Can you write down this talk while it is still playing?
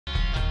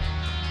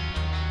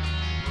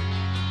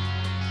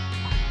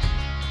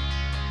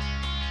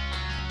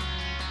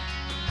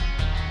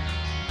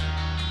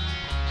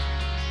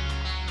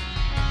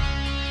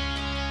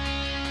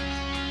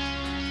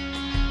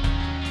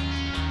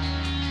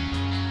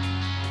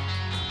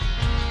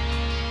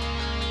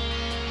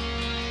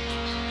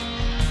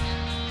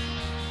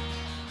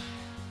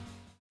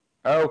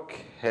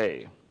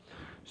Okay,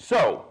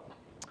 so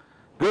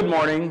good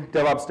morning,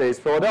 DevOps Days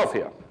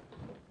Philadelphia.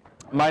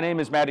 My name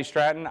is Matty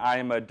Stratton. I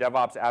am a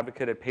DevOps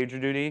advocate at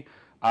PagerDuty.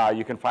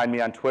 You can find me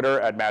on Twitter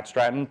at Matt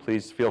Stratton.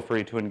 Please feel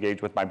free to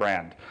engage with my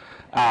brand.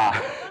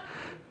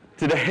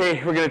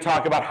 Today, we're going to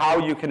talk about how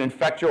you can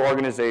infect your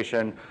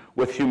organization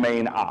with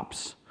Humane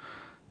Ops.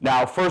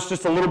 Now, first,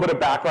 just a little bit of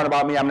background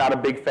about me. I'm not a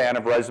big fan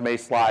of resume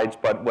slides,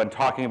 but when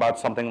talking about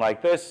something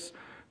like this,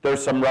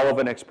 there's some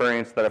relevant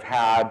experience that I've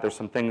had. There's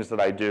some things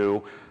that I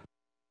do.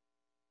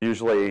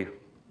 Usually,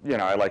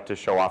 I like to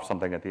show off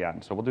something at the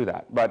end, so we'll do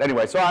that. But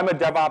anyway, so I'm a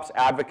DevOps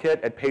advocate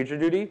at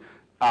PagerDuty.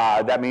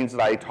 That means that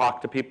I talk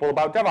to people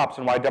about DevOps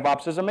and why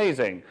DevOps is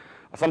amazing.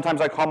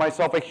 Sometimes I call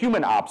myself a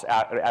human ops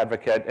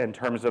advocate in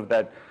terms of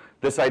that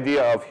this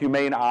idea of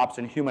humane ops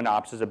and human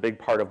ops is a big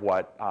part of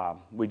what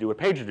we do at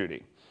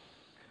PagerDuty.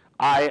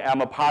 I am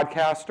a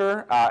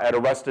podcaster at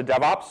Arrested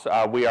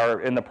DevOps. We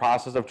are in the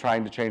process of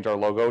trying to change our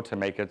logo to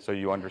make it so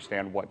you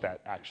understand what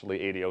that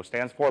actually ADO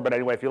stands for. But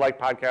anyway, if you like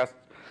podcasts,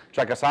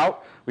 check us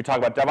out. We talk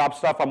about DevOps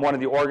stuff. I'm one of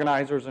the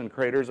organizers and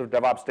creators of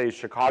DevOps Days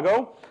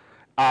Chicago.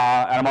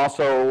 And I'm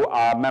also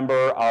a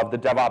member of the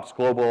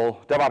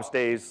DevOps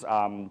Days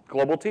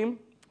global team.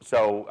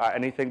 So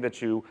anything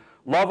that you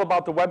love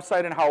about the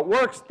website and how it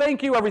works,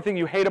 thank you. Everything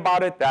you hate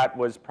about it, that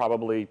was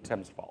probably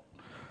Tim's fault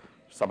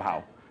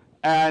somehow.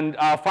 And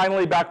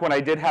finally, back when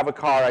I did have a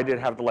car, I did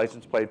have the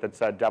license plate that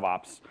said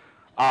DevOps.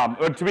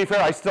 To be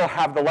fair, I still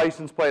have the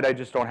license plate, I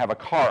just don't have a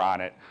car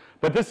on it.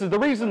 But this is the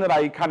reason that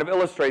I kind of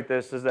illustrate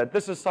this is that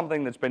this is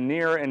something that's been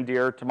near and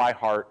dear to my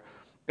heart.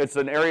 It's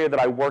an area that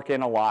I work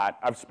in a lot.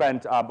 I've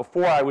spent,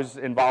 before I was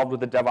involved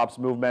with the DevOps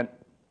movement,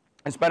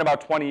 I spent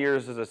about 20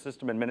 years as a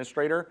system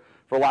administrator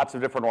for lots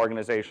of different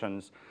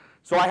organizations.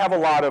 So I have a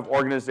lot of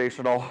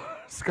organizational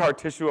scar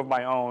tissue of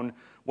my own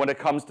when it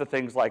comes to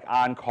things like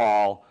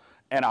on-call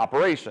and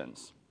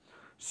operations.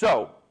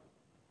 So,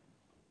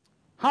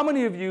 how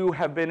many of you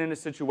have been in a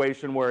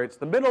situation where it's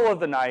the middle of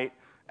the night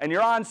and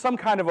you're on some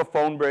kind of a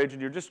phone bridge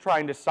and you're just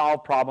trying to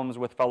solve problems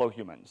with fellow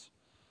humans?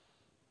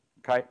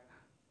 Okay?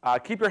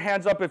 Keep your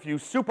hands up if you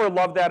super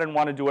love that and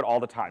want to do it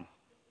all the time.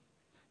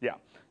 Yeah.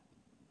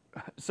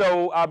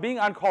 So being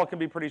on call can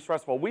be pretty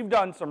stressful. We've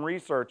done some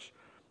research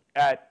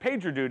at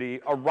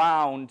PagerDuty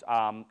around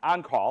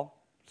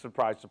on-call,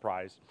 surprise,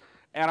 surprise,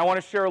 and I want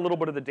to share a little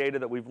bit of the data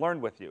that we've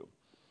learned with you.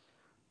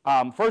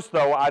 First,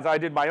 though, as I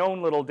did my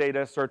own little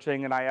data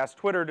searching, and I asked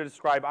Twitter to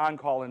describe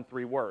on-call in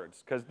 3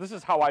 words, because this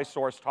is how I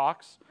source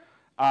talks.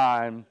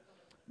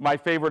 My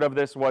favorite of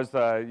this was,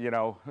 in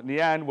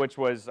the end, which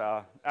was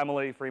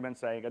Emily Freeman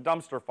saying, a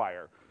dumpster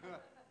fire.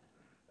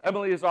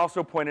 Emily has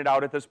also pointed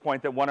out at this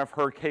point that one of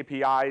her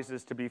KPIs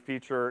is to be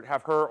featured,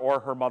 have her or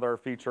her mother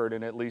featured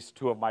in at least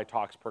 2 of my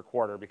talks per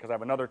quarter, because I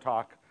have another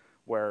talk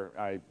where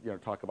I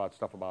talk about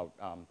stuff about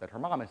that her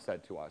mom has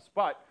said to us.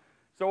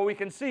 So what we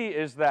can see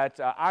is that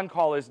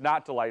on-call is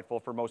not delightful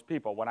for most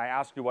people. When I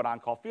ask you what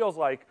on-call feels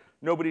like,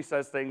 nobody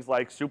says things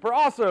like super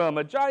awesome,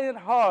 a giant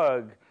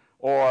hug,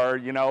 or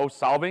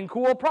solving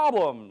cool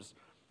problems.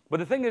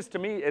 But the thing is, to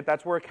me,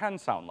 that's where it can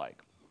sound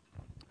like.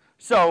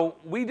 So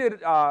we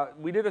did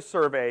a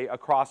survey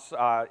across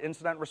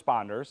incident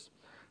responders.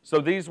 So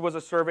these was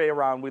a survey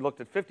around, we looked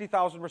at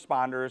 50,000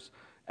 responders,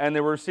 and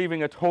they were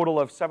receiving a total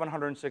of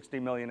 760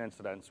 million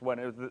incidents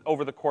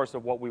over the course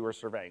of what we were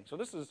surveying. So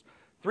this is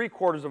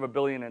 750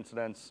 million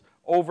incidents,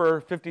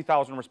 over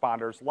 50,000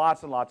 responders,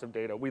 lots and lots of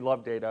data. We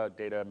love data.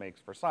 Data makes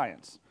for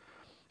science.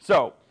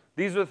 So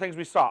these are the things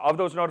we saw. Of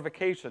those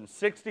notifications,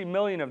 60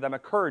 million of them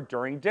occurred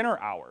during dinner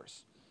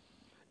hours.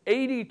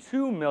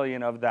 82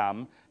 million of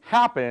them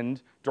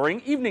happened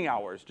during evening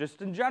hours,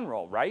 just in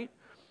general, right?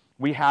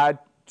 We had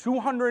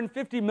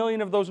 250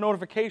 million of those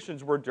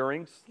notifications were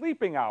during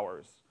sleeping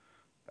hours.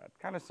 That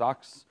kind of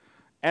sucks.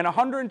 And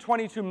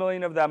 122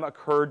 million of them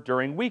occurred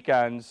during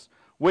weekends,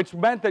 which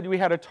meant that we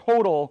had a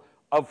total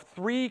of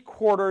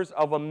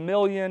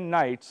 750,000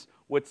 nights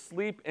with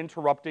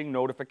sleep-interrupting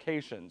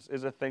notifications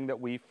is a thing that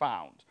we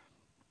found.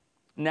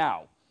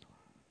 Now,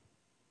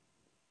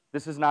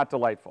 this is not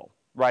delightful,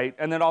 right?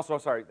 And then also,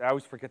 sorry, I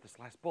always forget this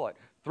last bullet,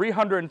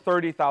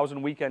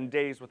 330,000 weekend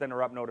days with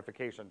interrupt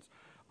notifications.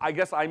 I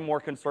guess I'm more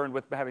concerned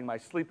with having my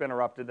sleep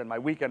interrupted than my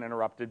weekend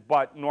interrupted,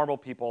 but normal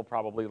people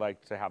probably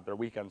like to have their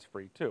weekends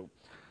free too.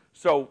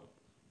 So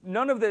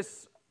none of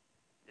this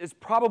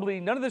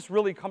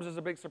really comes as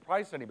a big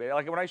surprise to anybody.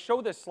 Like when I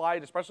show this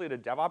slide, especially at a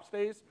DevOps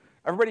Days,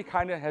 everybody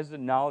kind of has the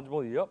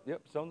knowledgeable, yep,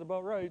 sounds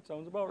about right.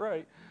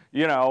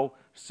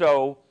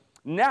 So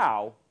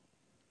now,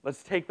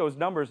 let's take those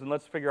numbers and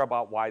let's figure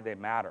out why they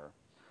matter.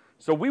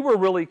 So we were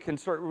really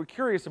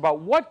curious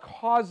about what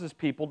causes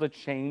people to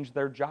change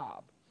their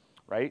job,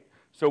 right?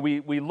 So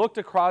we looked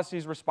across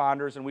these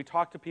responders and we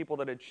talked to people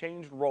that had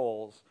changed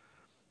roles,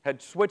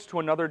 had switched to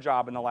another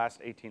job in the last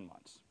 18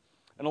 months.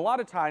 And a lot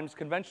of times,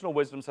 conventional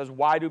wisdom says,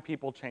 why do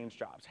people change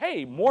jobs?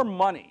 Hey, more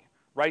money,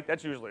 right?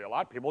 That's usually a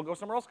lot. People go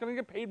somewhere else, going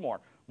to get paid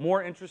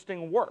more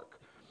interesting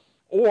work.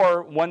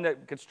 Or one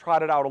that gets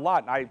trotted out a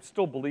lot, and I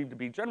still believe to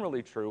be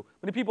generally true,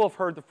 many people have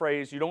heard the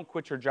phrase, you don't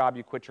quit your job,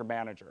 you quit your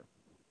manager.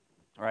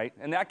 right?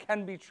 And that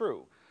can be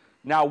true.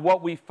 Now,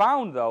 what we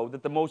found, though,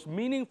 that the most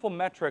meaningful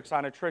metrics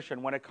on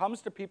attrition when it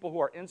comes to people who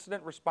are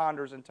incident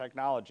responders in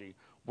technology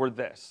were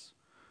this: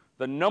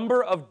 the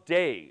number of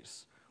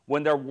days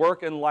when their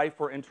work and life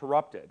were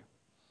interrupted,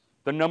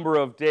 the number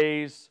of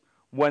days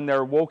when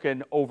they're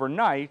woken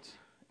overnight,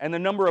 and the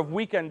number of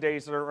weekend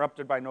days that are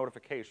interrupted by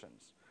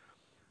notifications.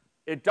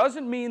 It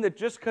doesn't mean that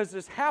just because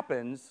this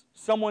happens,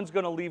 someone's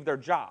going to leave their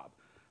job.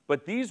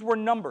 But these were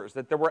numbers,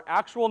 that there were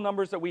actual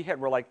numbers that we hit.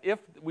 We're like, if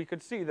we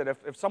could see that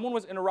if someone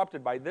was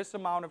interrupted by this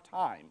amount of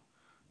time,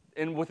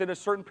 and within a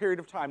certain period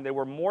of time, they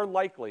were more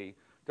likely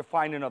to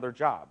find another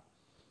job.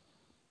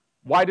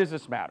 Why does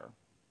this matter?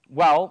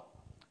 Well,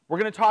 we're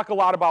going to talk a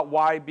lot about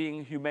why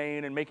being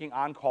humane and making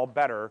on-call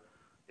better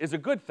is a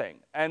good thing.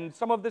 And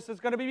some of this is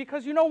going to be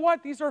because, you know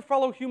what? These are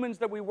fellow humans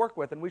that we work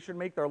with, and we should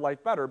make their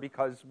life better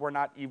because we're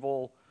not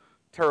evil,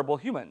 terrible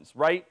humans,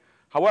 right?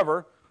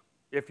 However,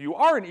 if you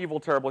are an evil,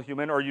 terrible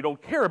human, or you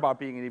don't care about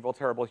being an evil,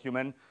 terrible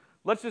human,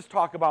 let's just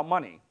talk about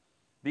money.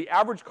 The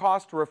average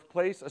cost to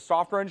replace a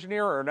software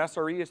engineer or an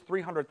SRE is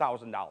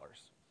 $300,000.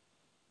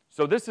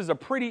 So this is a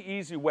pretty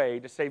easy way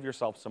to save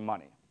yourself some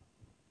money.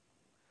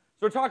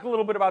 So talk a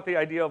little bit about the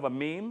idea of a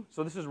meme.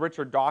 So this is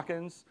Richard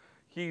Dawkins.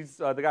 He's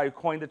the guy who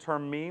coined the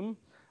term meme.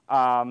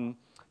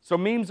 So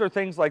memes are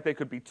things like they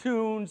could be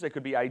tunes, they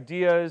could be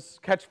ideas,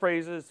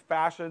 catchphrases,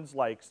 fashions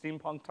like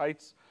steampunk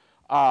tights,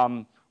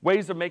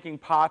 ways of making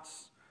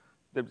pots.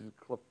 That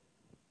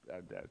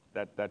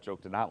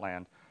joke did not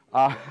land.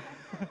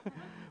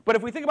 But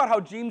if we think about how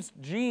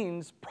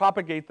genes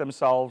propagate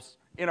themselves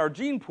in our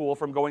gene pool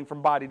from going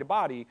from body to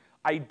body,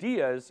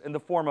 ideas in the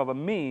form of a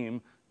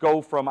meme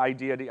go from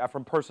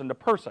from person to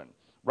person,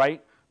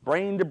 right?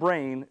 Brain to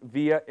brain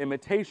via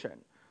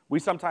imitation. We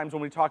sometimes,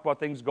 when we talk about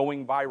things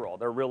going viral,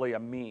 they're really a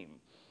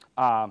meme.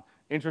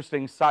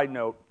 Interesting side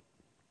note.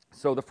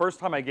 So the first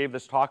time I gave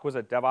this talk was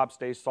at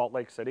DevOpsDays Salt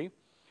Lake City,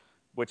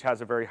 which has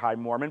a very high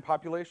Mormon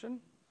population.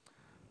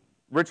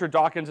 Richard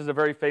Dawkins is a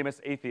very famous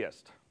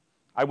atheist.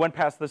 I went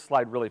past this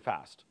slide really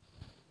fast.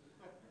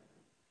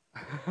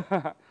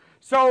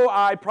 So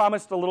I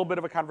promised a little bit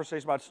of a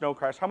conversation about Snow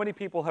Crash. How many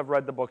people have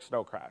read the book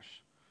Snow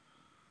Crash?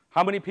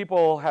 How many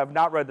people have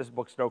not read this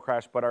book Snow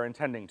Crash but are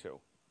intending to?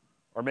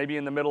 Or maybe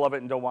in the middle of it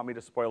and don't want me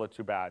to spoil it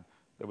too bad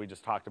that we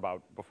just talked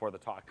about before the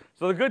talk.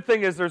 So the good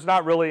thing is there's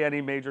not really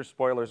any major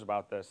spoilers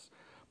about this.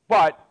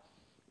 But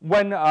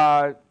when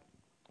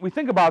we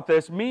think about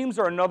this, memes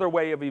are another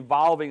way of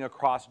evolving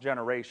across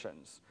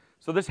generations.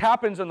 So this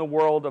happens in the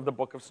world of the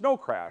book of Snow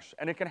Crash,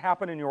 and it can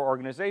happen in your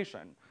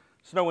organization.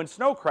 In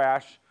Snow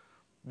Crash,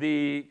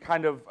 the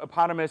kind of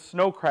eponymous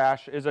Snow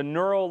Crash is a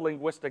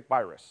neuro-linguistic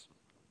virus.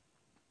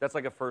 That's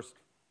like a first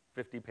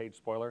 50-page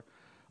spoiler.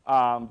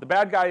 The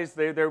bad guys,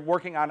 they're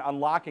working on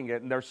unlocking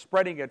it, and they're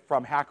spreading it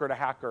from hacker to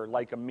hacker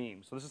like a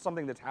meme. So this is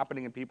something that's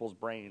happening in people's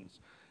brains,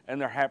 and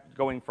they're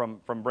going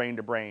from brain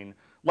to brain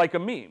like a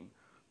meme.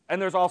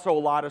 And there's also a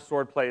lot of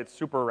swordplay. It's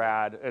super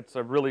rad. It's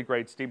a really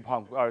great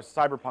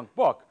cyberpunk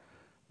book.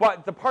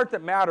 But the part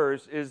that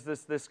matters is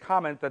this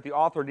comment that the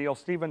author Neal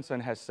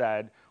Stephenson has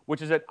said,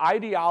 which is that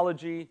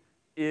ideology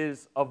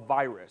is a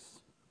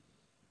virus.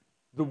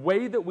 The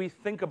way that we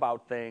think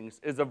about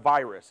things is a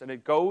virus, and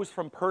it goes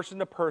from person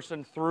to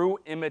person through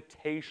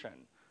imitation.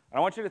 And I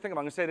want you to think about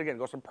it. I'm going to say it again. It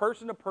goes from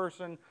person to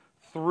person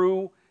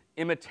through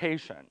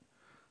imitation.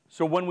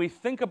 So when we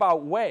think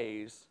about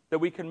ways that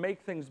we can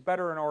make things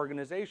better in our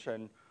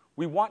organization,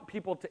 we want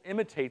people to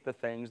imitate the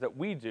things that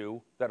we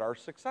do that are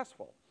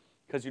successful.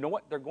 Because you know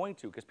what? They're going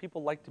to, because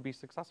people like to be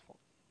successful.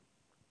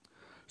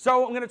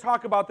 So I'm going to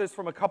talk about this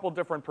from a couple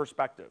different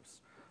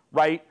perspectives,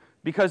 right?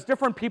 Because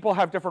different people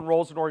have different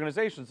roles in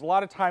organizations. A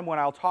lot of time when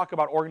I'll talk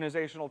about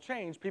organizational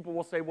change, people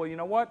will say, well, you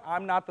know what?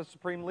 I'm not the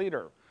supreme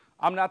leader.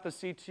 I'm not the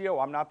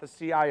CTO. I'm not the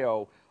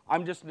CIO.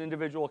 I'm just an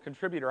individual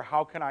contributor.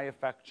 How can I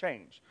affect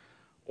change?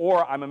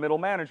 Or I'm a middle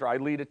manager. I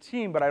lead a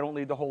team, but I don't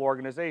lead the whole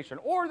organization.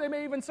 Or they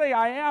may even say,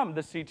 I am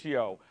the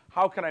CTO.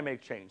 How can I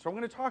make change? So I'm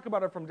going to talk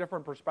about it from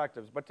different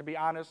perspectives. But to be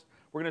honest,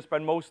 we're going to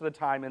spend most of the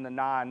time in the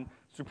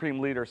non-supreme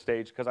leader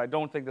stage because I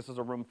don't think this is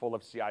a room full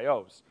of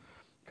CIOs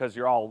because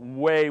you're all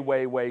way,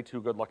 way, way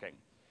too good looking.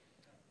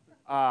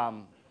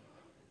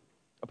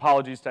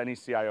 Apologies to any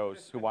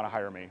CIOs who want to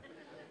hire me,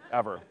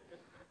 ever.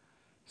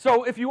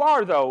 So if you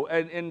are, though,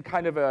 in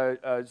kind of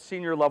a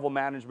senior level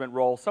management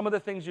role, some of the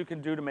things you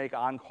can do to make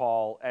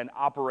on-call and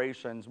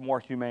operations more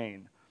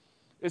humane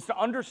is to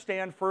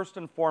understand first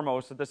and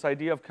foremost that this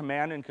idea of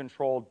command and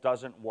control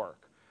doesn't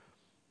work.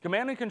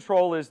 Command and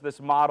control is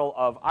this model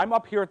of I'm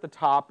up here at the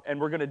top and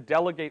we're going to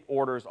delegate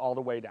orders all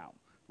the way down,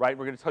 right?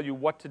 We're going to tell you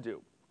what to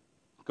do.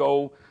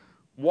 Go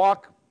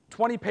walk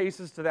 20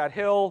 paces to that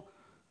hill,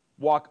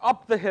 walk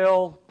up the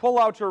hill, pull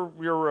out your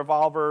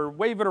revolver,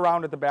 wave it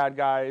around at the bad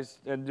guys,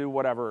 and do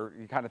whatever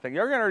kind of thing.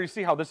 You're going to already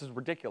see how this is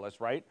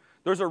ridiculous, right?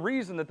 There's a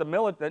reason that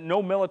that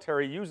no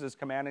military uses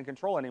command and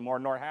control anymore,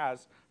 nor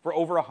has for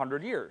over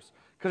 100 years,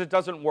 because it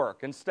doesn't work.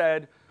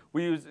 Instead,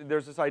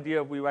 there's this idea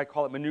of, we might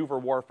call it maneuver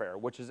warfare,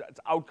 which is it's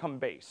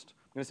outcome-based.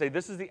 I'm going to say,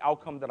 this is the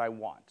outcome that I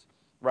want.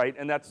 right?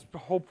 And that's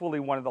hopefully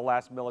one of the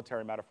last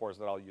military metaphors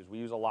that I'll use. We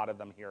use a lot of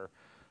them here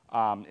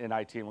in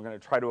IT, and we're going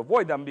to try to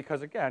avoid them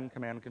because, again,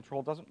 command and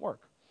control doesn't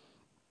work.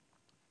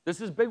 This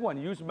is a big one.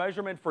 Use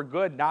measurement for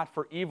good, not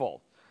for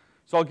evil.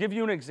 So I'll give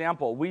you an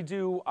example. We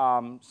do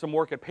some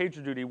work at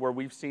PagerDuty where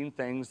we've seen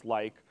things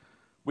like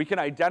we can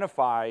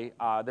identify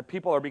that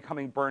people are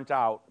becoming burnt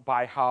out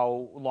by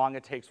how long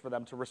it takes for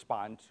them to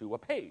respond to a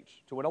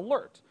page, to an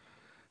alert.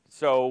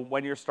 So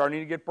when you're starting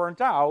to get burnt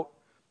out,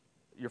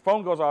 your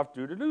phone goes off,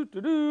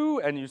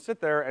 do-do-do-do-do, and you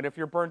sit there, and if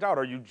you're burnt out,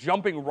 are you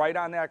jumping right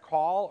on that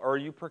call, or are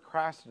you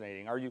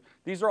procrastinating?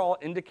 These are all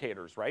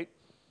indicators, right?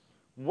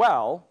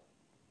 Well,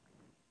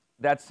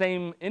 that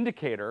same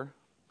indicator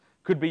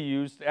could be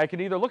used. I can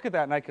either look at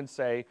that and I can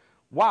say,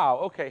 wow,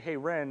 okay, hey,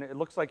 Ren, it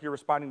looks like you're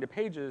responding to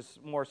pages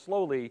more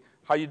slowly.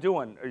 How you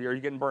doing? Are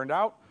you getting burned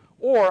out?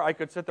 Or I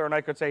could sit there and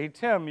I could say, hey,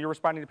 Tim, you're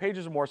responding to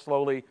pages more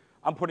slowly.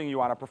 I'm putting you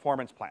on a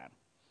performance plan,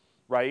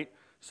 right?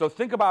 So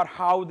think about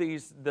how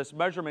this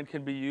measurement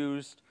can be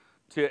used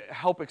to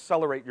help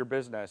accelerate your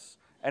business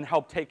and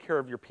help take care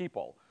of your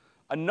people.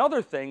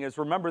 Another thing is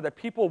remember that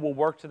people will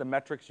work to the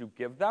metrics you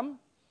give them.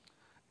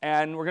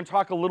 And we're going to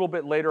talk a little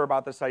bit later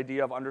about this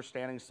idea of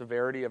understanding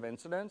severity of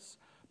incidents.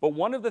 But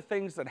one of the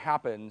things that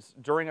happens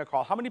during a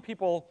call, how many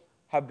people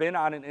have been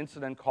on an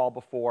incident call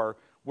before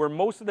where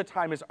most of the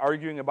time is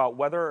arguing about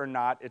whether or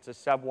not it's a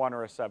SEV1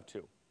 or a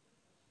SEV2,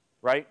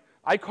 right?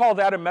 I call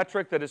that a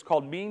metric that is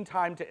called mean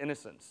time to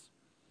innocence,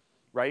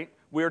 right?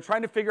 We are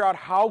trying to figure out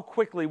how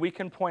quickly we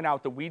can point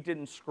out that we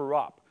didn't screw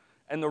up.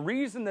 And the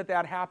reason that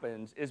that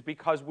happens is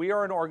because we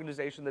are an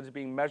organization that is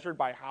being measured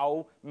by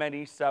how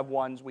many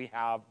SEV1s we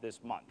have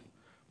this month,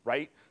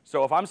 right?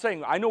 So if I'm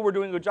saying, I know we're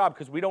doing a good job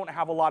because we don't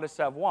have a lot of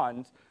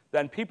SEV1s,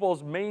 then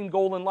people's main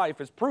goal in life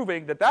is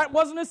proving that that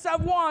wasn't a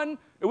SEV1,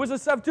 it was a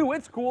SEV2,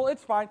 it's cool,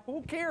 it's fine,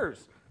 who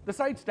cares? The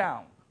site's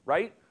down,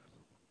 right?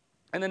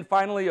 And then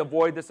finally,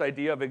 avoid this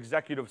idea of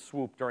executive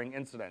swoop during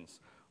incidents,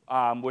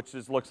 which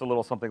looks a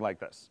little something like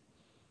this,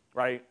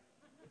 right?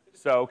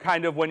 So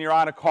kind of when you're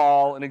on a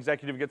call, an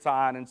executive gets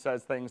on and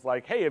says things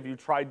like, hey, have you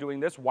tried doing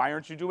this? Why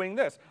aren't you doing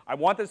this? I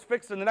want this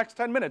fixed in the next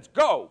 10 minutes.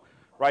 Go!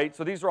 Right?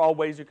 So these are all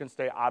ways you can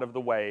stay out of the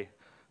way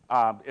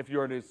if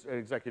you're an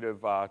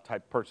executive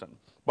type person.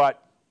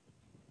 But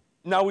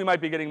now we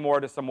might be getting more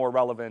to some more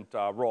relevant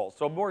roles.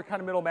 So more kind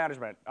of middle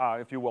management,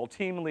 if you will,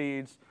 team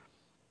leads,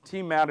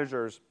 team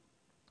managers.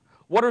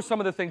 What are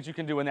some of the things you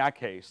can do in that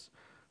case?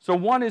 So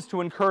one is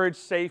to encourage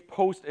safe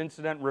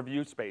post-incident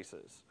review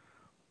spaces.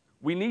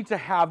 We need to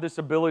have this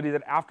ability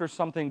that after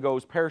something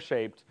goes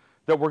pear-shaped,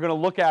 that we're going to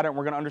look at it and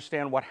we're going to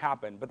understand what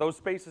happened. But those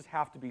spaces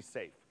have to be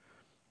safe.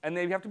 And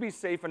they have to be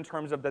safe in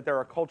terms of that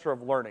they're a culture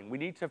of learning. We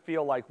need to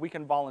feel like we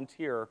can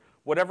volunteer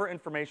whatever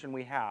information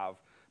we have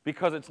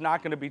because it's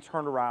not going to be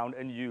turned around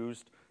and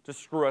used to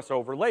screw us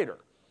over later,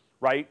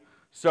 right?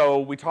 So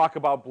we talk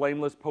about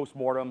blameless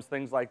post-mortems,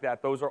 things like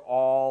that. Those are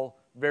all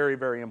very,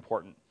 very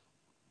important.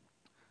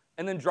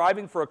 And then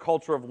driving for a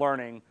culture of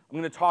learning, I'm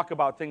going to talk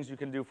about things you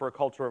can do for a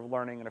culture of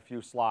learning in a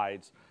few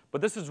slides.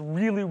 But this is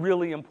really,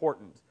 really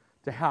important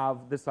to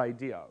have this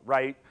idea,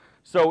 right?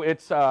 So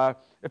it's,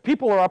 if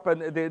people are up,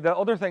 and the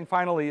other thing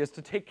finally is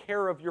to take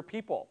care of your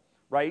people,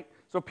 right?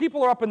 So if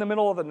people are up in the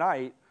middle of the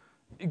night,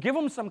 give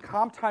them some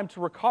comp time to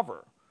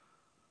recover.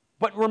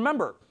 But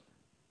remember,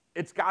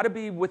 it's got to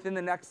be within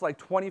the next like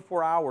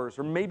 24 hours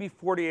or maybe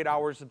 48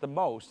 hours at the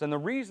most. And the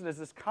reason is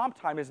this comp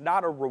time is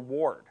not a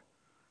reward,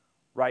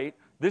 right?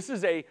 This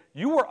is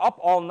you were up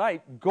all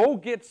night, go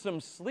get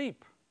some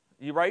sleep,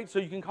 right? So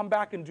you can come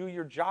back and do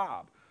your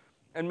job.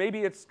 And maybe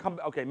it's,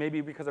 okay,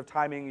 maybe because of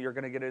timing, you're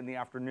going to get it in the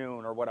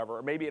afternoon or whatever.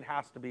 Or maybe it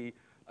has to be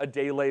a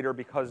day later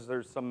because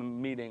there's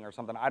some meeting or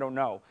something. I don't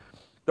know.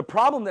 The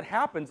problem that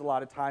happens a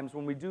lot of times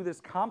when we do this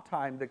comp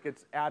time that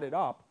gets added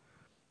up,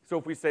 so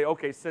if we say,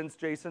 okay,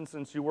 Jason,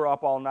 since you were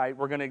up all night,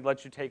 we're going to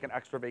let you take an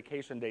extra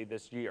vacation day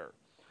this year.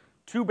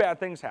 Two bad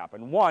things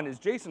happen. One is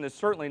Jason is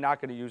certainly not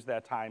going to use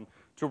that time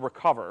to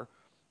recover,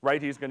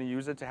 right? He's going to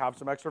use it to have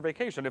some extra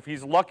vacation, if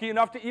he's lucky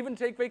enough to even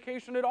take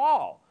vacation at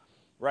all,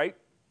 right?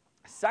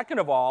 Second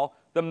of all,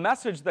 the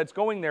message that's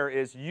going there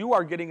is you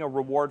are getting a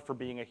reward for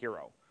being a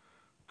hero.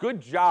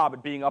 Good job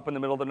at being up in the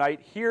middle of the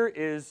night. Here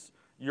is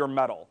your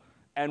medal.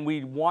 And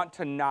we want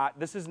to not,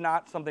 this is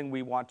not something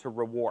we want to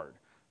reward.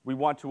 We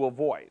want to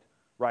avoid,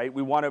 right?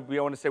 We want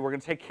to say we're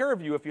going to take care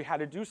of you if you had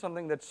to do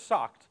something that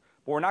sucked,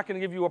 but we're not going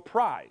to give you a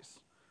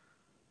prize.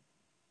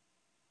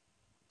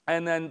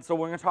 And then, so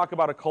we're going to talk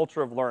about a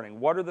culture of learning.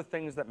 What are the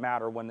things that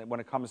matter when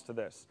it comes to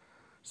this?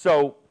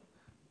 So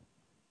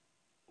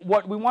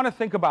what we want to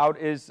think about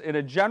is in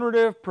a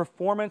generative,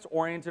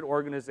 performance-oriented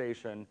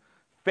organization,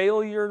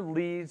 failure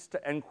leads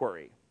to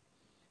inquiry.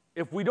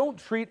 If we don't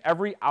treat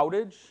every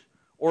outage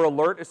or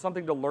alert as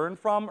something to learn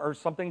from or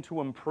something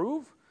to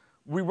improve,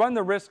 we run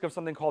the risk of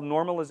something called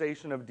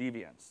normalization of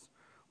deviance,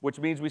 which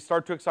means we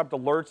start to accept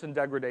alerts and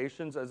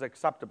degradations as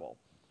acceptable.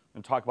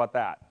 And talk about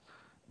that.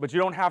 But you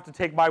don't have to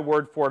take my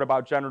word for it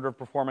about generative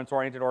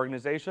performance-oriented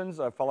organizations.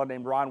 A fellow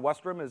named Ron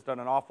Westrom has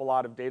done an awful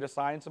lot of data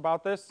science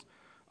about this.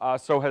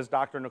 So has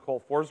Dr.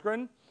 Nicole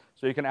Forsgren.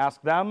 So you can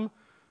ask them.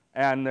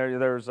 And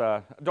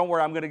don't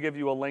worry, I'm going to give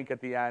you a link at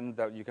the end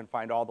that you can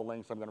find all the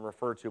links I'm going to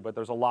refer to, but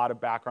there's a lot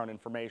of background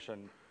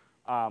information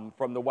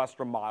from the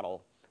Western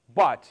model.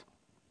 But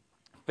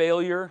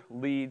failure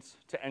leads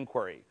to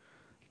inquiry.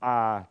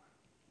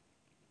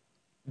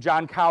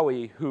 John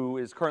Cowie, who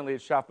is currently a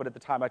chef, but at the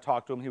time I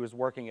talked to him, he was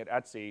working at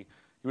Etsy.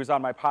 He was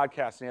on my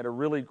podcast, and he had a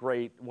really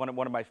great, one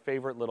of my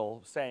favorite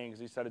little sayings.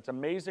 He said, it's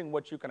amazing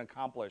what you can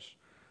accomplish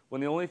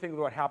when the only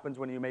thing that happens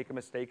when you make a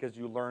mistake is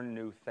you learn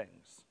new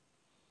things.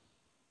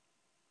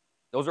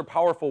 Those are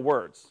powerful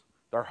words.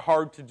 They're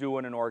hard to do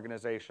in an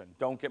organization.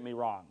 Don't get me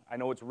wrong. I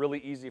know it's really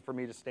easy for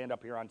me to stand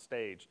up here on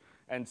stage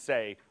and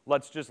say,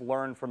 let's just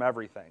learn from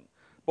everything.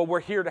 But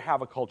we're here to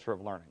have a culture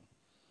of learning.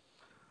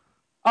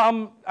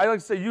 I like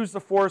to say use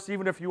the Force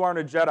even if you aren't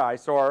a Jedi.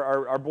 So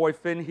our boy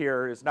Finn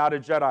here is not a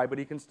Jedi, but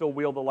he can still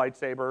wield a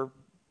lightsaber,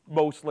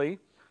 mostly.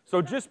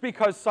 So just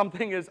because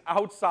something is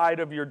outside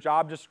of your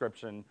job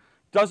description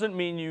doesn't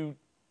mean you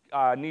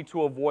need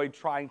to avoid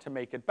trying to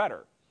make it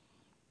better.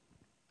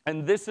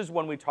 And this is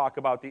when we talk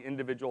about the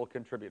individual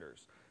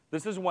contributors.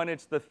 This is when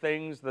it's the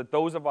things that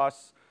those of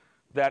us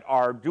that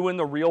are doing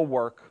the real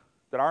work,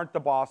 that aren't the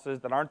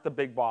bosses, that aren't the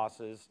big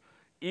bosses,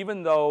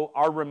 even though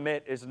our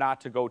remit is not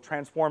to go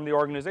transform the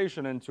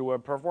organization into a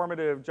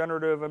performative,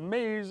 generative,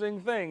 amazing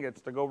thing,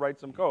 it's to go write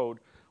some code,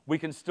 we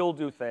can still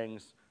do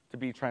things to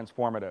be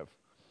transformative.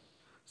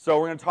 So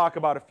we're going to talk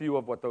about a few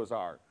of what those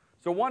are.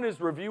 So one is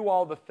review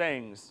all the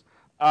things.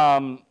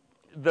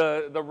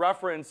 The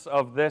reference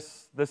of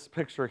this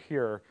picture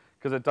here,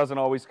 because it doesn't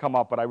always come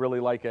up, but I really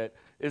like it,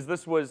 is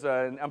this was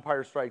an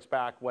Empire Strikes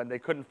Back when they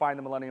couldn't find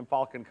the Millennium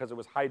Falcon because it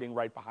was hiding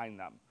right behind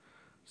them.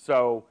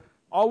 So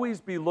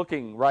always be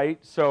looking, right?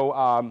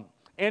 So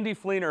Andy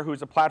Fleener,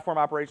 who's a platform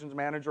operations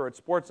manager at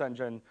Sports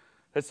Engine,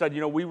 has said,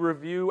 we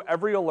review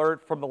every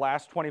alert from the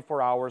last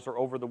 24 hours or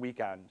over the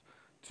weekend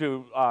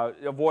to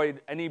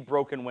avoid any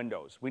broken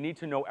windows. We need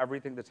to know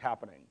everything that's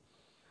happening.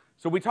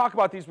 So we talk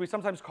about these, we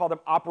sometimes call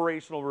them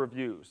operational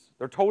reviews.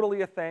 They're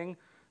totally a thing.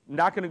 I'm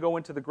not going to go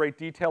into the great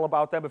detail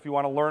about them. If you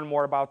want to learn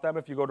more about them,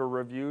 if you go to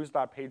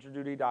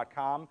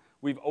reviews.pagerduty.com,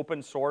 we've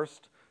open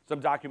sourced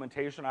some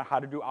documentation on how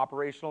to do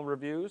operational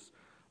reviews.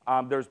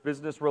 There's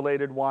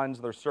business-related ones,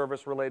 there's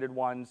service-related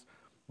ones,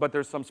 but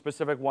there's some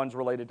specific ones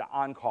related to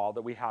on-call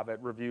that we have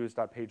at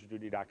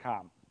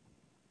reviews.pagerduty.com.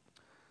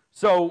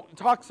 So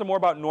talk some more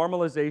about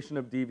normalization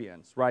of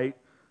deviance, right?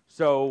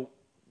 So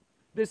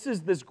this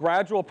is this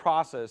gradual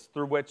process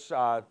through which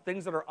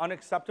things that are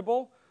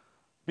unacceptable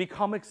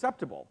become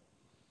acceptable.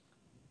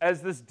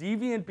 As this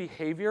deviant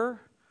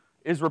behavior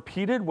is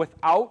repeated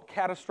without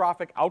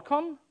catastrophic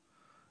outcome,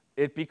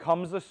 it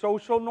becomes a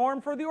social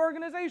norm for the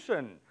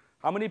organization.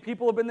 How many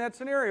people have been in that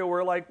scenario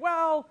where like,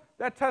 well,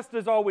 that test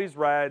is always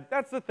red,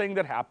 that's the thing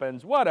that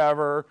happens,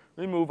 whatever,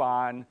 we move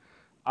on.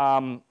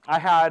 I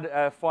had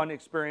a fun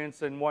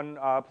experience in one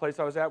place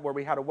I was at where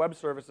we had a web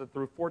service that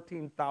threw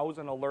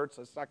 14,000 alerts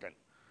a second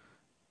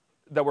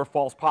that were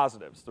false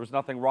positives. There was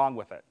nothing wrong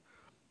with it.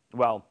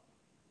 Well,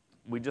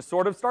 we just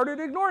sort of started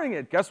ignoring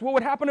it. Guess what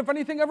would happen if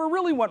anything ever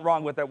really went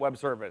wrong with that web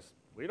service?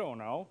 We don't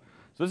know.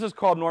 So this is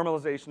called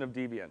normalization of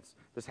deviance.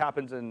 This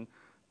happens in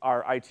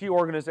our IT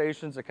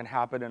organizations. It can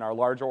happen in our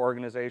larger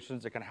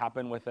organizations. It can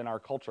happen within our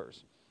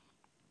cultures.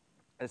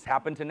 It's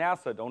happened to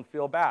NASA. Don't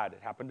feel bad. It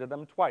happened to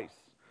them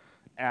twice.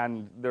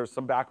 And there's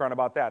some background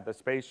about that. The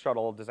space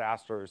shuttle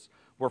disasters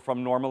were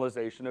from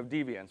normalization of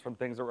deviance, from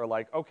things that were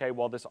like, okay,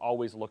 well, this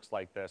always looks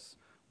like this.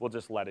 We'll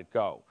just let it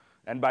go.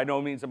 And by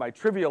no means am I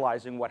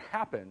trivializing what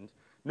happened.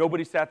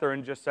 Nobody sat there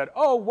and just said,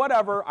 oh,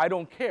 whatever, I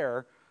don't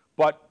care.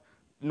 But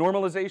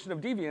normalization of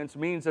deviance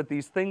means that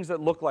these things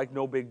that look like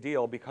no big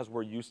deal because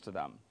we're used to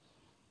them.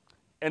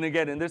 And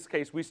again, in this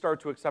case, we start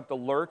to accept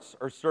alerts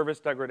or service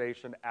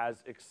degradation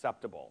as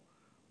acceptable.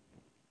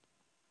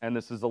 And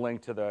this is a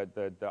link to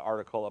the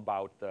article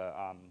about the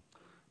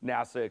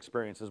NASA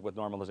experiences with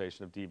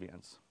normalization of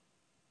deviance.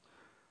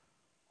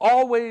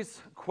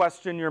 Always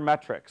question your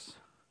metrics.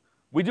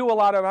 We do a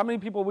lot of, how many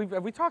people,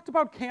 have we talked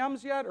about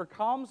CAMs yet, or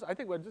COMs? I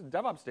think we're just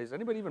DevOps Days.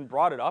 Anybody even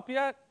brought it up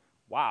yet?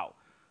 Wow.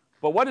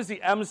 But what does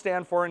the M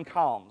stand for in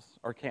COMs,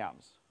 or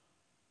CAMs?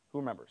 Who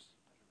remembers?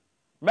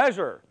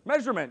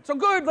 Measurement. So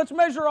good, let's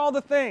measure all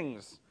the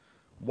things.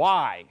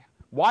 Why?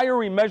 Why are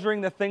we measuring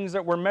the things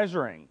that we're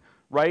measuring,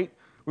 right?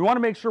 We want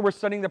to make sure we're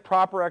setting the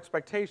proper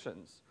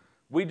expectations.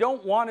 We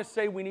don't want to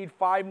say we need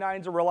 5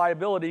 nines of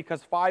reliability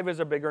because 5 is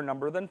a bigger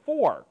number than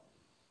 4.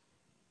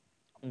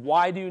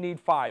 Why do you need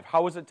 5?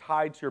 How is it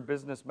tied to your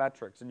business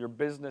metrics and your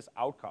business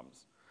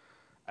outcomes?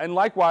 And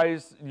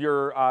likewise,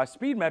 your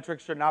speed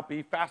metrics should not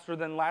be faster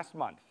than last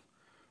month,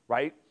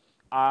 right?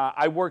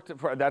 I worked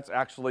for, that's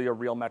actually a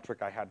real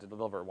metric I had to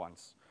deliver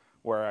once,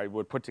 where I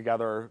would put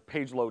together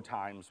page load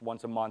times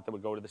once a month that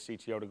would go to the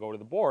CTO to go to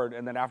the board.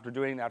 And then after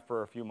doing that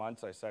for a few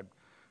months, I said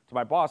to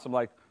my boss, I'm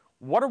like,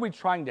 what are we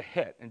trying to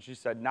hit? And she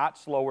said, not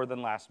slower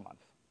than last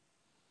month.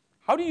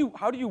 How do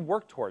you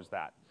work towards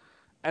that?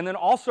 And then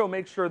also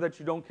make sure that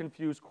you don't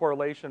confuse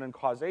correlation and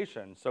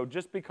causation. So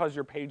just because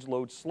your page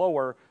loads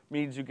slower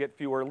means you get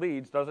fewer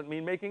leads doesn't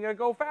mean making it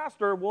go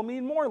faster will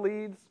mean more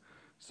leads.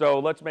 So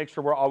let's make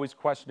sure we're always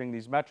questioning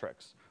these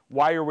metrics.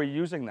 Why are we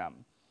using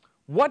them?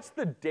 What's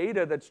the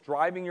data that's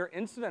driving your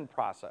incident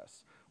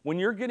process? When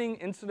you're getting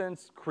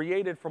incidents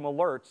created from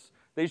alerts,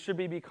 they should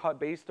be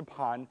based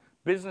upon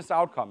business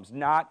outcomes,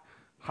 not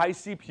high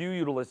CPU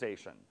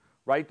utilization,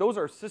 right? Those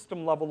are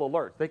system-level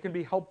alerts. They can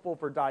be helpful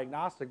for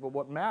diagnostic, but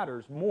what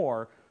matters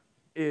more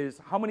is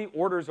how many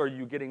orders are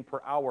you getting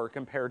per hour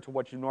compared to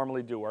what you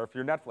normally do? Or if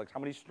you're Netflix, how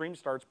many stream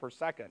starts per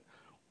second?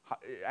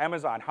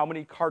 Amazon, how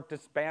many cart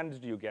disbands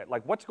do you get?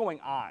 Like, what's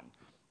going on?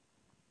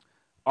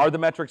 Are the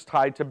metrics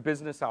tied to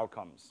business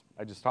outcomes?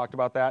 I just talked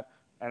about that,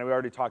 and we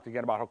already talked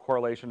again about how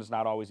correlation is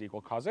not always equal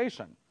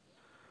causation.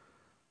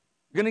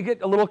 I'm going to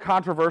get a little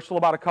controversial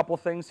about a couple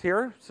things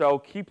here, so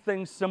keep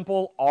things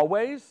simple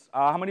always.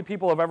 How many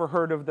people have ever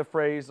heard of the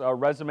phrase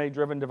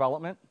resume-driven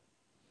development?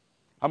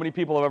 How many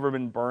people have ever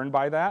been burned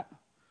by that?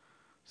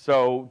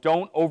 So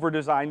don't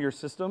over-design your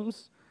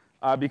systems,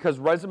 because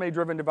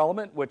resume-driven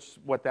development, which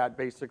what that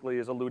basically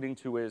is alluding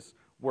to is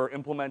we're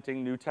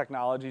implementing new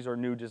technologies or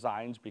new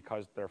designs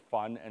because they're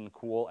fun and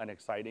cool and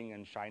exciting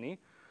and shiny.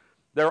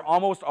 They're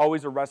almost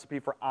always a recipe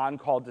for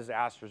on-call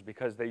disasters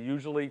because they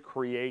usually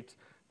create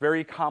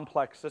very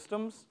complex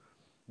systems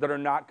that are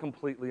not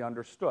completely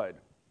understood.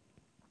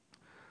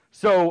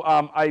 So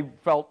I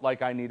felt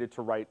like I needed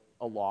to write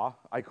a law.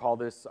 I call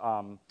this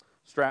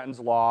Stratton's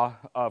Law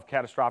of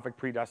Catastrophic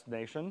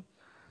Predestination.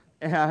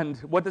 And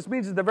what this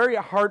means is the very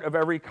heart of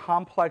every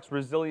complex,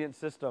 resilient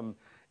system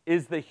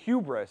is the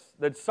hubris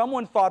that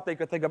someone thought they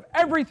could think of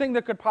everything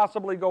that could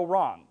possibly go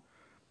wrong.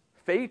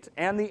 Fate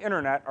and the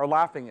internet are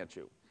laughing at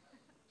you.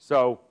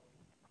 So,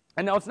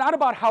 and now it's not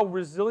about how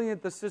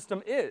resilient the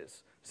system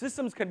is.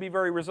 Systems can be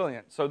very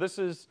resilient. So this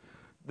is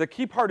the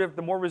key part of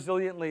the more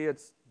resiliently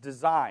it's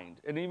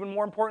designed. And even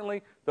more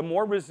importantly, the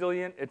more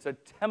resilient its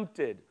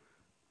attempted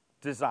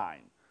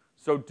design.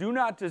 So do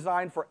not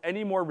design for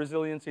any more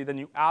resiliency than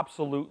you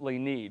absolutely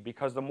need,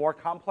 because the more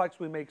complex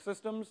we make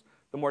systems,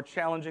 the more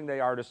challenging they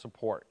are to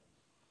support.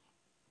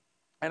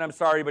 And I'm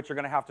sorry, but you're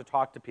going to have to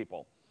talk to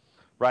people,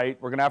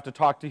 right? We're going to have to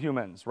talk to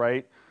humans,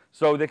 right?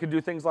 So they can do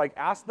things like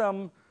ask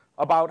them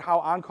about how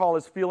on-call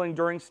is feeling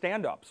during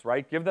stand-ups,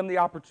 right? Give them the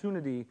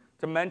opportunity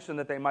to mention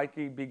that they might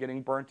be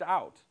getting burnt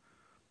out.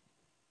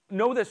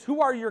 Know this,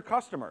 who are your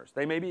customers?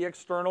 They may be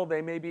external,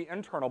 they may be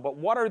internal, but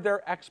what are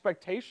their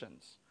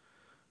expectations?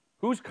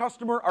 Whose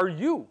customer are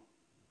you?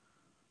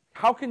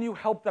 How can you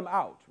help them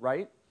out,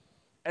 right?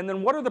 And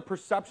then what are the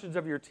perceptions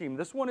of your team?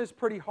 This one is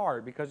pretty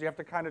hard because you have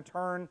to kind of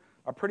turn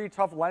a pretty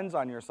tough lens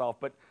on yourself,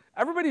 but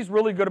everybody's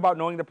really good about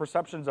knowing the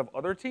perceptions of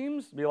other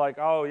teams. Be like,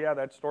 oh yeah,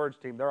 that storage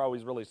team, they're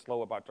always really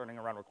slow about turning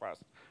around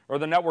requests. Or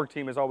the network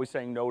team is always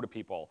saying no to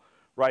people,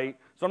 right?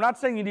 So I'm not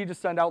saying you need to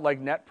send out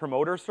like net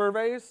promoter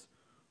surveys.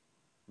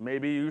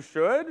 Maybe you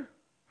should.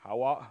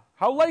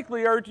 How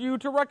likely are you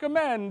to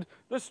recommend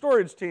the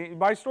storage team,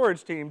 my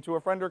storage team to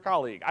a friend or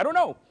colleague? I don't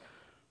know.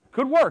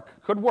 Could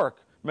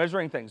work,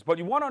 measuring things. But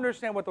you want to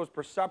understand what those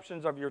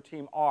perceptions of your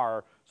team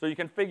are so you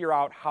can figure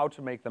out how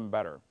to make them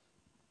better.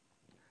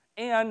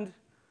 And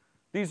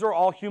these are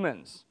all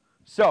humans.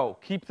 So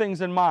keep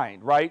things in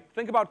mind, right?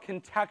 Think about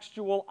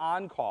contextual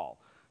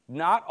on-call.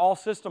 Not all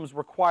systems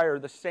require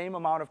the same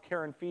amount of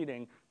care and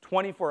feeding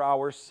 24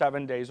 hours,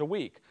 7 days a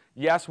week.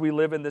 Yes, we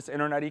live in this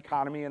internet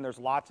economy and there's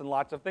lots and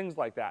lots of things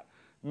like that.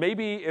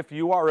 Maybe if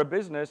you are a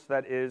business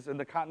that is in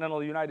the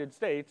continental United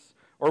States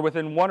or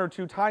within 1 or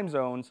 2 time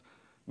zones,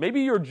 maybe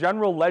your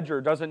general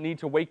ledger doesn't need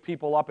to wake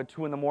people up at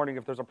 2 in the morning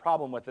if there's a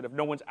problem with it, if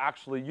no one's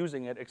actually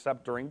using it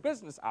except during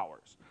business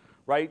hours,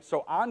 right?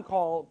 So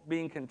on-call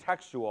being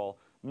contextual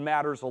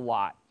matters a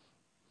lot.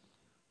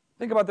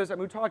 Think about this, and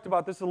we talked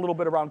about this a little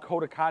bit around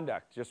code of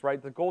conduct, just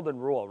right, the golden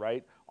rule,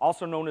 right?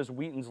 Also known as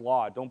Wheaton's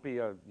Law. Don't be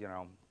a,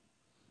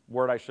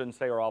 word I shouldn't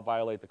say or I'll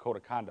violate the code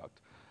of conduct.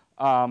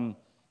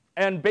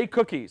 And bake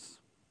cookies,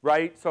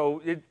 right?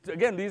 So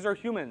again, these are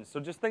humans,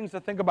 so just things to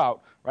think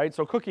about, right?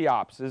 So cookie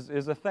ops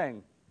is a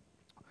thing.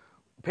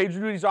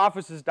 PagerDuty's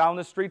office is down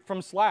the street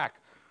from Slack.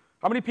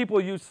 How many people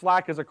use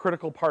Slack as a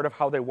critical part of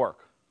how they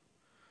work?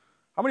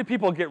 How many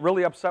people get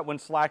really upset when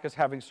Slack is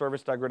having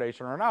service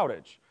degradation or an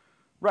outage?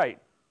 Right.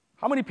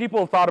 How many people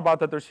have thought about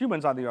that there's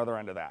humans on the other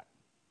end of that?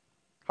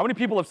 How many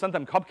people have sent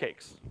them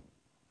cupcakes?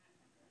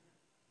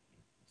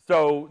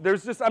 So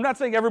there's just, I'm not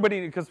saying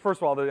everybody, because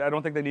first of all, I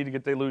don't think they need to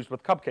get deluged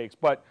with cupcakes,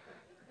 but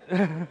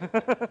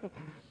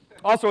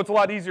also it's a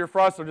lot easier for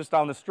us, they're just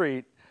down the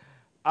street.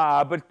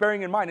 But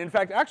bearing in mind, in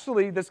fact,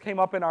 actually this came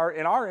up in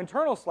our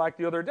internal Slack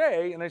the other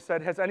day, and they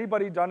said, has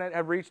anybody done it,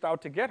 have reached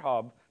out to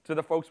GitHub, to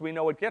the folks we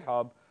know at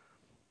GitHub,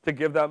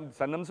 to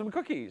send them some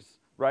cookies,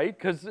 right?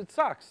 Because it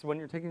sucks when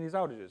you're taking these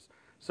outages.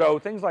 So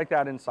things like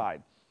that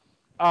inside.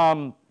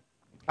 I'm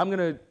going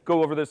to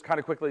go over this kind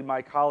of quickly.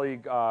 My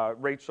colleague,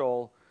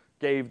 Rachel,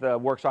 gave the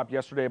workshop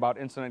yesterday about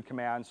incident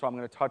command, so I'm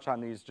going to touch on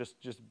these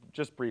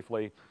just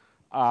briefly.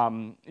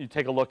 You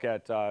take a look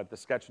at the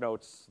sketch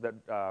notes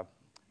that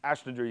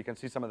Ashton drew, you can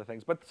see some of the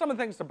things. But some of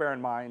the things to bear in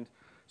mind.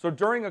 So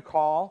during a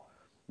call,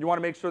 you want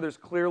to make sure there's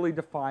clearly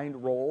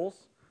defined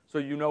roles so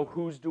you know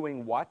who's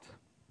doing what.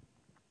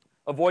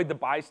 Avoid the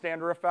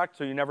bystander effect,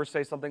 so you never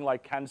say something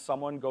like, can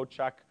someone go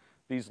check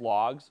these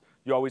logs?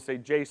 You always say,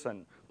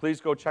 Jason,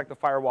 please go check the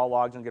firewall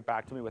logs and get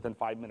back to me within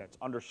 5 minutes.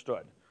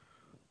 Understood.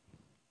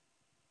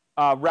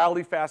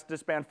 Rally fast,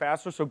 disband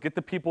faster, so get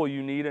the people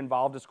you need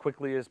involved as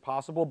quickly as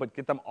possible, but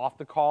get them off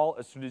the call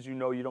as soon as you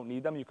know you don't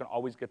need them. You can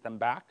always get them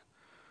back.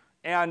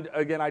 And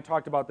again, I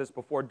talked about this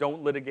before,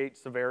 don't litigate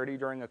severity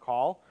during a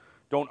call.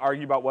 Don't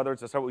argue about whether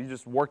it's you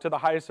just work to the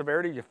highest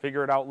severity, you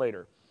figure it out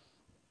later.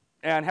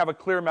 And have a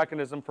clear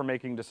mechanism for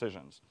making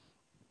decisions.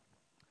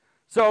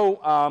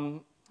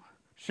 So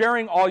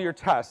sharing all your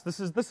tests.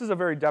 This is a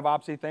very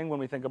DevOpsy thing when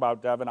we think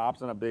about Dev and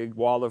Ops and a big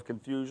wall of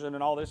confusion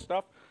and all this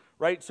stuff,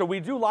 right? So we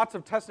do lots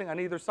of testing on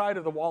either side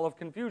of the wall of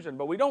confusion,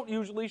 but we don't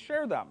usually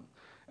share them.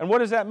 And what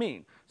does that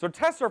mean? So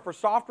tests are for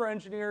software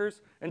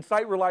engineers and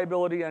site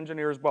reliability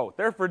engineers both.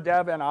 They're for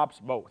Dev and Ops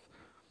both.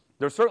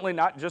 They're certainly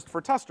not just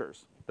for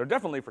testers. They're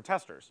definitely for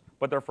testers,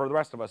 but they're for the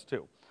rest of us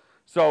too.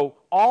 So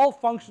all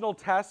functional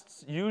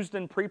tests used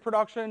in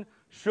pre-production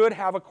should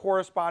have a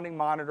corresponding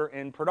monitor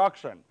in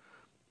production.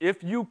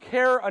 If you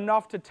care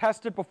enough to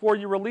test it before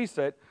you release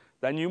it,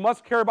 then you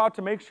must care about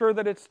to make sure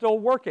that it's still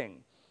working,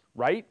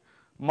 right?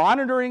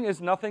 Monitoring is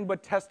nothing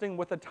but testing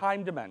with a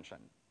time dimension.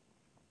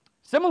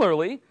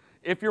 Similarly,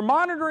 if you're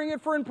monitoring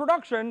it for in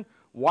production,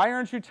 why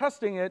aren't you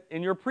testing it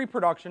in your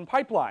pre-production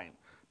pipeline?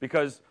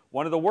 Because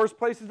one of the worst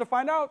places to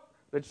find out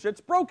that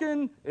shit's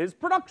broken is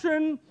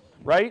production,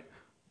 right?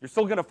 You're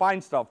still going to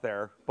find stuff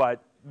there,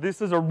 but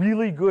this is a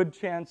really good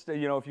chance to,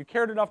 if you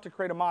cared enough to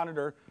create a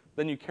monitor,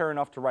 then you care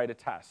enough to write a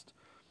test.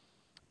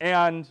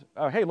 And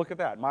hey, look at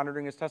that.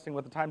 Monitoring is testing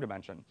with a time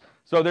dimension.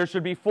 So there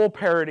should be full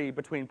parity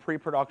between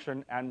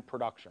pre-production and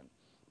production.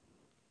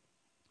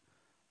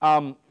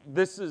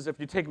 This is, if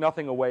you take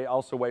nothing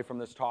else away from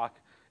this talk,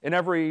 in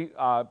every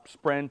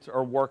sprint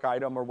or work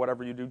item or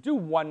whatever you do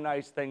one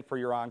nice thing for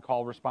your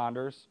on-call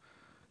responders.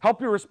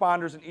 Help your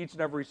responders in each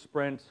and every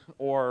sprint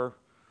or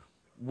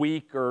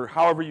week or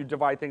however you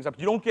divide things up.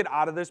 You don't get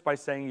out of this by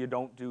saying you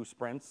don't do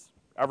sprints.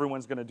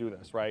 Everyone's going to do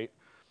this, right?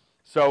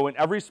 So in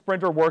every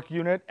sprint or work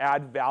unit,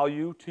 add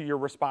value to your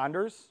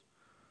responders.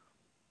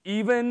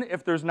 Even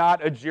if there's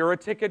not a JIRA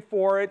ticket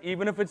for it,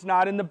 even if it's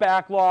not in the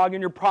backlog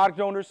and your product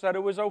owner said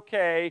it was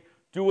okay,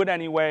 do it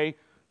anyway.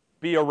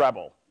 Be a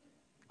rebel.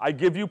 I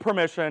give you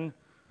permission.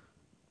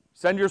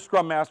 Send your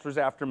Scrum Masters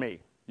after me.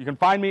 You can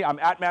find me. I'm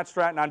at Matt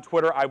Stratton on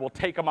Twitter. I will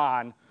take them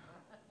on.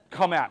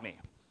 Come at me.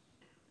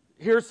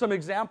 Here's some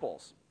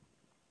examples.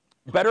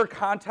 Better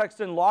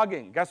context in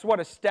logging. Guess what?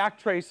 A stack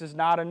trace is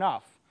not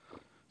enough.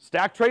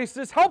 Stack trace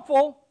is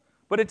helpful,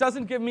 but it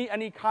doesn't give me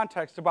any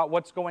context about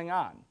what's going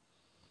on.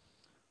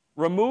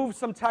 Remove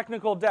some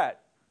technical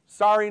debt.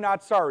 Sorry,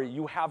 not sorry.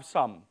 You have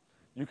some.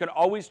 You can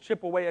always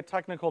chip away at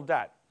technical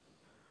debt.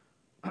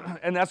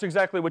 And that's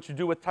exactly what you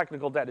do with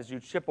technical debt, is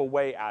you chip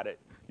away at it.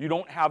 You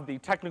don't have the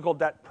technical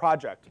debt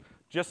project.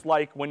 Just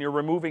like when you're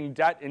removing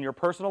debt in your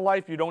personal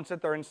life, you don't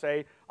sit there and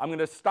say, I'm going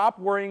to stop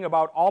worrying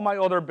about all my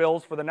other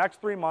bills for the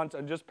next 3 months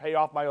and just pay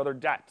off my other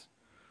debt.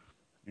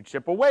 You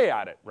chip away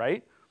at it,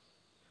 right?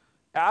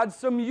 Add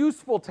some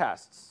useful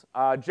tests.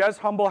 Jez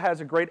Humble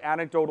has a great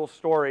anecdotal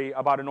story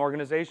about an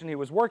organization he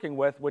was working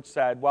with which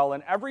said, well,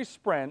 in every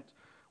sprint,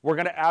 we're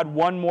going to add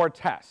one more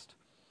test.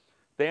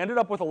 They ended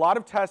up with a lot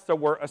of tests that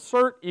were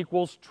assert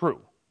equals true.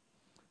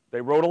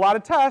 They wrote a lot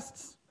of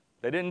tests.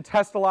 They didn't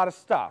test a lot of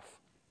stuff.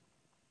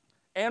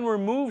 And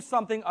remove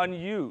something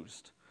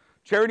unused.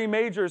 Charity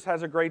Majors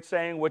has a great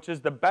saying, which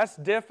is the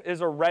best diff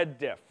is a red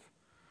diff.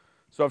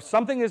 So if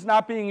something is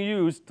not being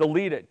used,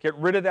 delete it. Get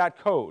rid of that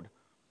code.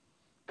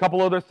 A couple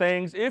other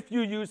things. If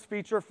you use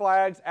feature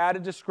flags, add a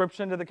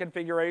description to the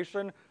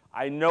configuration.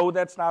 I know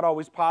that's not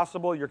always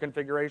possible. Your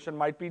configuration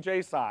might be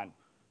JSON.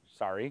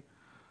 Sorry.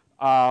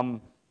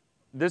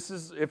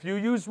 If you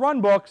use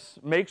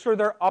runbooks, make sure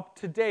they're up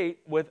to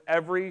date with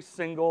every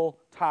single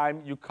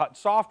time you cut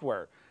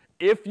software.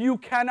 If you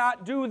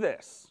cannot do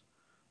this,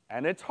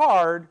 and it's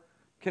hard,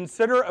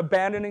 consider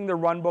abandoning the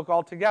runbook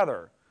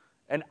altogether.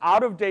 An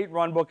out-of-date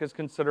runbook is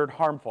considered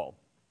harmful.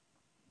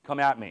 Come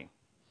at me.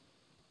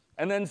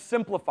 And then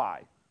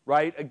simplify,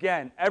 right?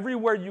 Again,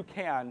 everywhere you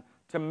can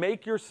to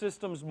make your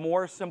systems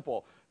more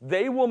simple.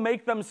 They will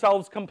make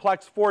themselves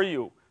complex for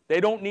you. They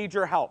don't need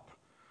your help.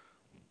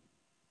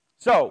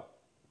 So,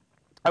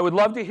 I would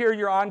love to hear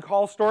your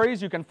on-call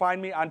stories. You can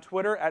find me on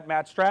Twitter at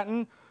Matt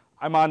Stratton.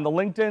 I'm on the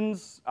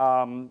LinkedIns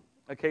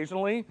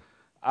occasionally.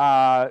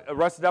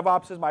 Arrested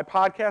DevOps is my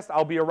podcast.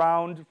 I'll be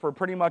around for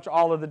pretty much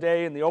all of the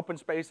day in the open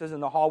spaces in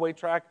the hallway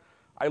track.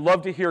 I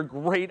love to hear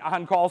great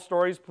on-call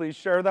stories. Please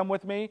share them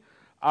with me.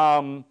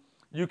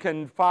 You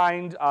can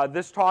find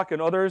this talk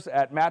and others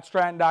at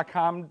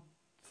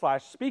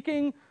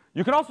mattstratton.com/speaking.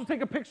 You can also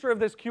take a picture of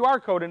this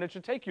QR code and it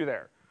should take you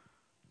there.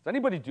 Does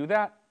anybody do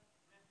that?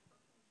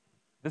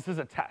 This is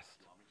a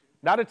test.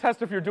 Not a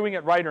test if you're doing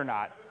it right or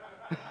not.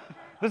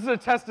 This is a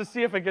test to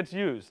see if it gets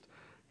used.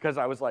 Because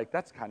I was like,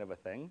 that's kind of a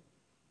thing.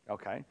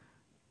 Okay.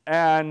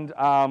 And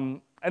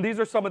these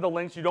are some of the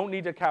links. You don't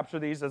need to capture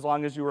these as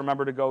long as you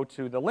remember to go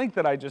to the link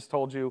that I just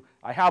told you.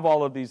 I have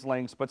all of these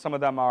links, but some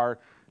of them are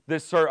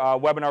this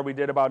webinar we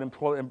did about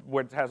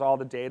which has all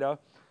the data.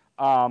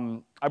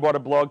 I bought a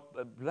blog,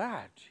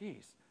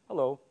 geez,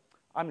 hello,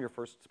 I'm your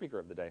first speaker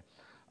of the day.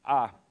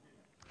 I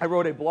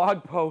wrote a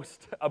blog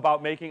post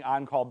about making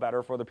on-call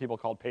better for the people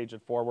called Page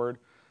It Forward.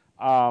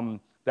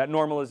 That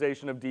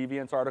normalization of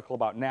deviance article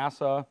about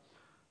NASA,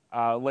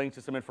 linked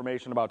to some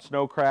information about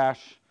snow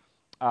crash.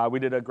 We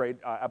did a great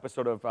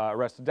episode of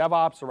Arrested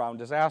DevOps around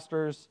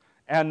disasters.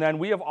 And then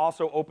we have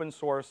also open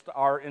sourced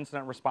our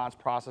incident response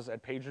process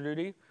at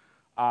PagerDuty.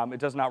 It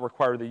does not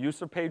require the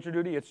use of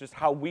PagerDuty. It's just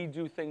how we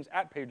do things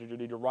at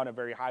PagerDuty to run a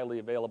very highly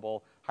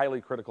available,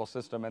 highly critical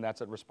system, and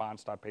that's at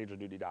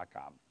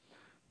response.pagerduty.com.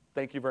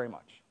 Thank you very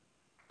much.